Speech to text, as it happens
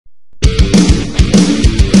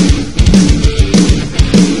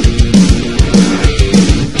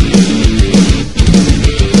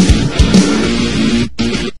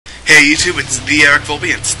YouTube? It's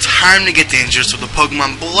TheEricVolpe. It's time to get dangerous with the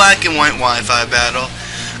Pokemon Black and White Wi-Fi battle.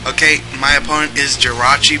 Okay, my opponent is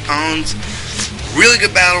JarachiPwns. Really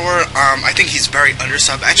good battler. I think he's very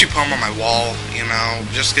undersubbed. I actually put him on my wall, you know,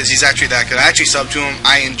 just because he's actually that good. I actually sub to him.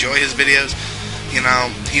 I enjoy his videos. You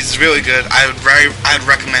know, he's really good. I'd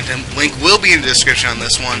recommend him. Link will be in the description on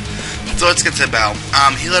this one. So let's get to the battle.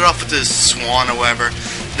 He led off with his Swan or whatever.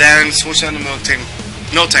 Then switched on to Miltank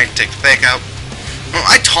to take the fake out. Well,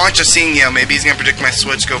 I taunt just seeing, you know, maybe he's going to predict my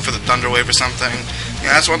switch, go for the Thunder Wave or something.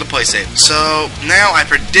 Yeah, that's what to play safe. So now I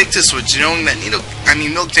predict a switch, knowing that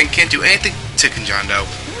Miltank can't do anything to Conjondo.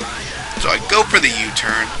 So I go for the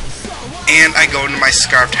U-turn, and I go into my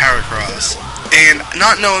Scarfed Heracross. And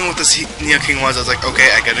not knowing what this King was, I was like,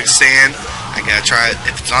 okay, I gotta stand, I gotta try it.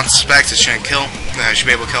 If it's on specs, it shouldn't kill, then I should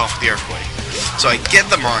be able to kill off with the Earthquake. So I get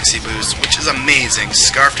the Moxie boost, which is amazing.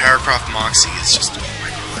 Scarfed Heracross Moxie is just, oh my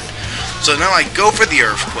god. So now I go for the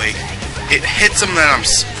Earthquake. It hits him that I'm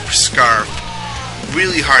scarfed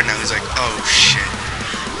really hard now. He's like, oh shit.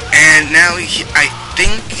 And now I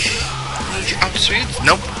think he outspeeds?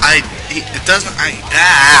 Nope. It doesn't.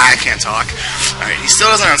 I can't talk. Alright, he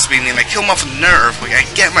still doesn't outspeed me, and I kill him off with another Earthquake. I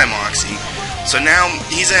get my Moxie. So now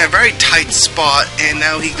he's in a very tight spot, and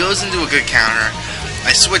now he goes into a good counter.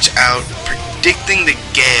 I switch out, predicting the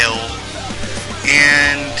Gale,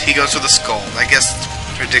 and he goes for the Skull. I guess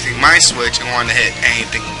predicting my switch and wanting to hit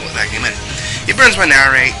anything that came in. He burns my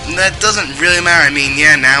Natirate. That doesn't really matter. I mean,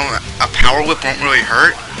 yeah, now a Power Whip won't really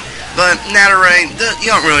hurt, but Natirate,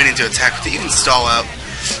 you don't really need to attack with it. You can stall out.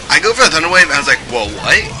 I go for the Thunder Wave, and I was like, whoa,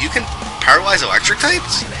 what? You can paralyze electric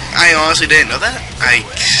types? I honestly didn't know that.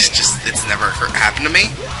 It's never happened to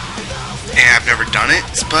me, and I've never done it,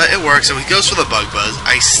 but it works. So he goes for the Bug Buzz.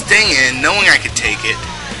 I stay in, knowing I could take it,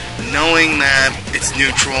 knowing that it's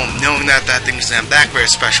neutral, knowing that that thing's going to have that very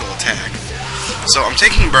special attack. So I'm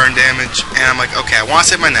taking burn damage, and I'm like, okay, I want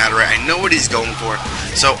to save my Natirate. I know what he's going for.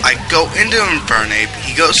 So I go into Infernape.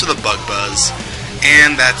 He goes for the Bug Buzz,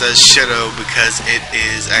 and that does Shadow because it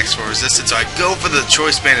is X4 resistant. So I go for the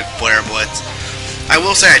Choice Banded Flare Blitz. I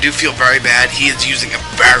will say I do feel very bad. He is using a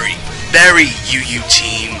very, very UU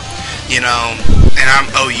team, you know, and I'm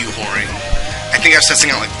OU whoring. I think I was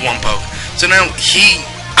testing out like one poke. So now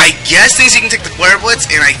I guess thinks he can take the Flare Blitz,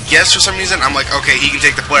 and I guess for some reason I'm like, okay, he can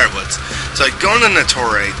take the Flare Blitz. So I go into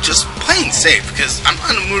Natori, just playing safe, because I'm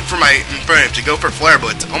not in the mood for my Infernape to go for Flare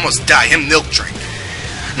Blitz, almost die, him Milk Drink.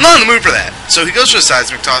 I'm not in the mood for that. So he goes for a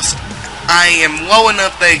Seismic Toss. I am low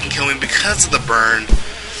enough that he can kill me because of the burn,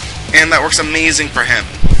 and that works amazing for him.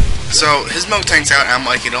 So his Miltank's out, and I'm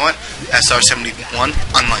like, you know what? SR71,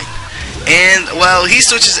 unlike. And, well, he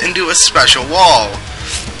switches into a special wall.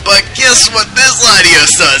 But guess what this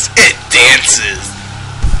Latios does? It dances.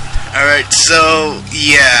 Alright, so,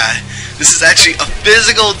 yeah. This is actually a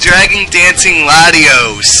physical dragon dancing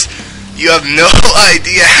Latios. You have no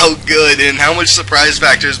idea how good and how much surprise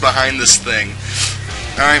factor is behind this thing.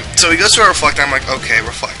 Alright, so he goes to a Reflect, and I'm like, okay,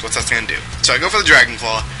 Reflect, what's that going to do? So I go for the Dragon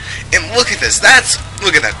Claw, and look at this.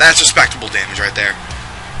 Look at that. That's respectable damage right there.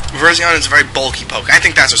 Verzion is a very bulky poke. I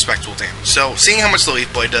think that's respectable damage. So, seeing how much the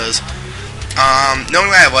Leaf Blade does,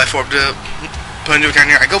 knowing that I have Life Orb to put into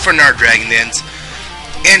account here, I go for another Dragon Dance,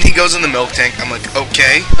 and he goes in the Miltank. I'm like,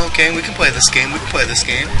 okay, we can play this game.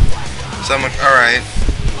 So I'm like, alright,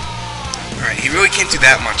 he really can't do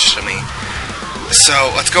that much to me. So,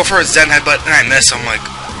 let's go for a Zen Headbutt, and I miss. I'm like,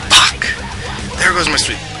 fuck. There goes my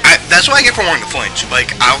sweep. That's what I get for wanting to flinch.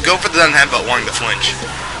 Like, I'll go for the Zen Headbutt wanting to flinch.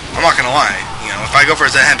 I'm not gonna lie. You know, if I go for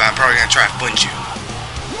a Zen Headbutt, I'm probably gonna try to flinch you.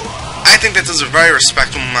 I think that does a very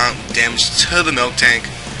respectable amount of damage to the Miltank.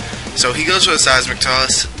 So he goes for a Seismic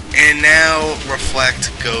Toss, and now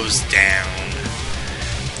Reflect goes down.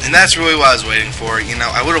 And that's really what I was waiting for. You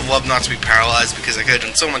know, I would have loved not to be paralyzed because I could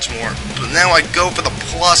have done so much more. But now I go for the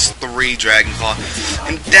 +3 Dragon Claw,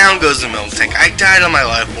 and down goes the Miltank. I died on my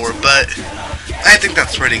Life Orb, but I think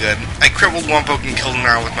that's pretty good. I crippled one poke and killed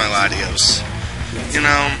another with my Latios. You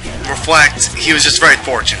know, Reflect, he was just very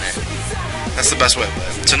fortunate. That's the best way to play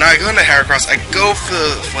it. So now I go into Heracross, I go for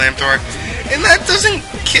the Flamethrower, and that doesn't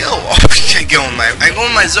kill. I go in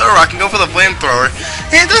my Zoroark and go for the Flamethrower,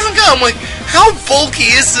 and it doesn't go. I'm like, how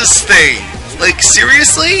bulky is this thing? Like,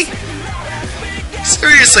 seriously?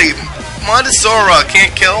 Seriously, modest Zoroark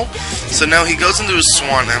can't kill? So now he goes into his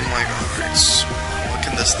Swan, and I'm like, alright, Swan, what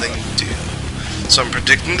can this thing do? So I'm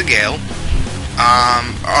predicting the Gale,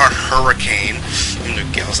 or Hurricane. The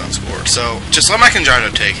Gale sounds cool. So just let my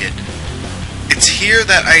Conjondo take it. It's here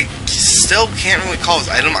that I still can't really call his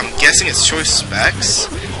item. I'm guessing it's Choice Specs.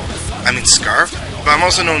 I mean Scarf. But I'm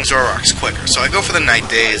also knowing Zoroark's quicker. So I go for the Night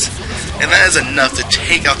Daze, and that is enough to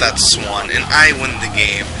take out that Swan, and I win the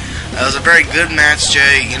game. That was a very good match,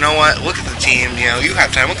 Jay. You know what? Look at the team. You know, you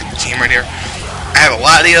have time. Look at the team right here. I have a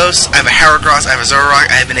Latios, I have a Heracross, I have a Zoroark,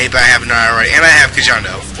 I have an Ape, I have an Nara, and I have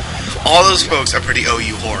Kajando. All those folks are pretty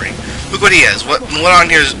OU whoring. Look what he has. What on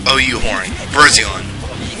here is OU whoring? Verzion.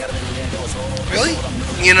 Really?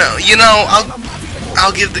 You know,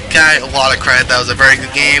 I'll give the guy a lot of credit. That was a very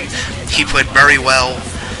good game. He played very well,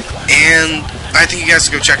 and I think you guys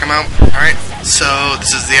should go check him out. Alright, so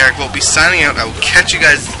this is TheEricVolpe signing out. I will catch you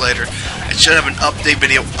guys later. I should have an update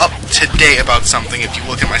video up today about something. If you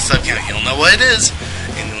look at my sub count, you'll know what it is,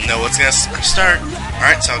 and you'll know what's going to start.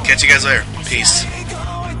 Alright, so I'll catch you guys later. Peace.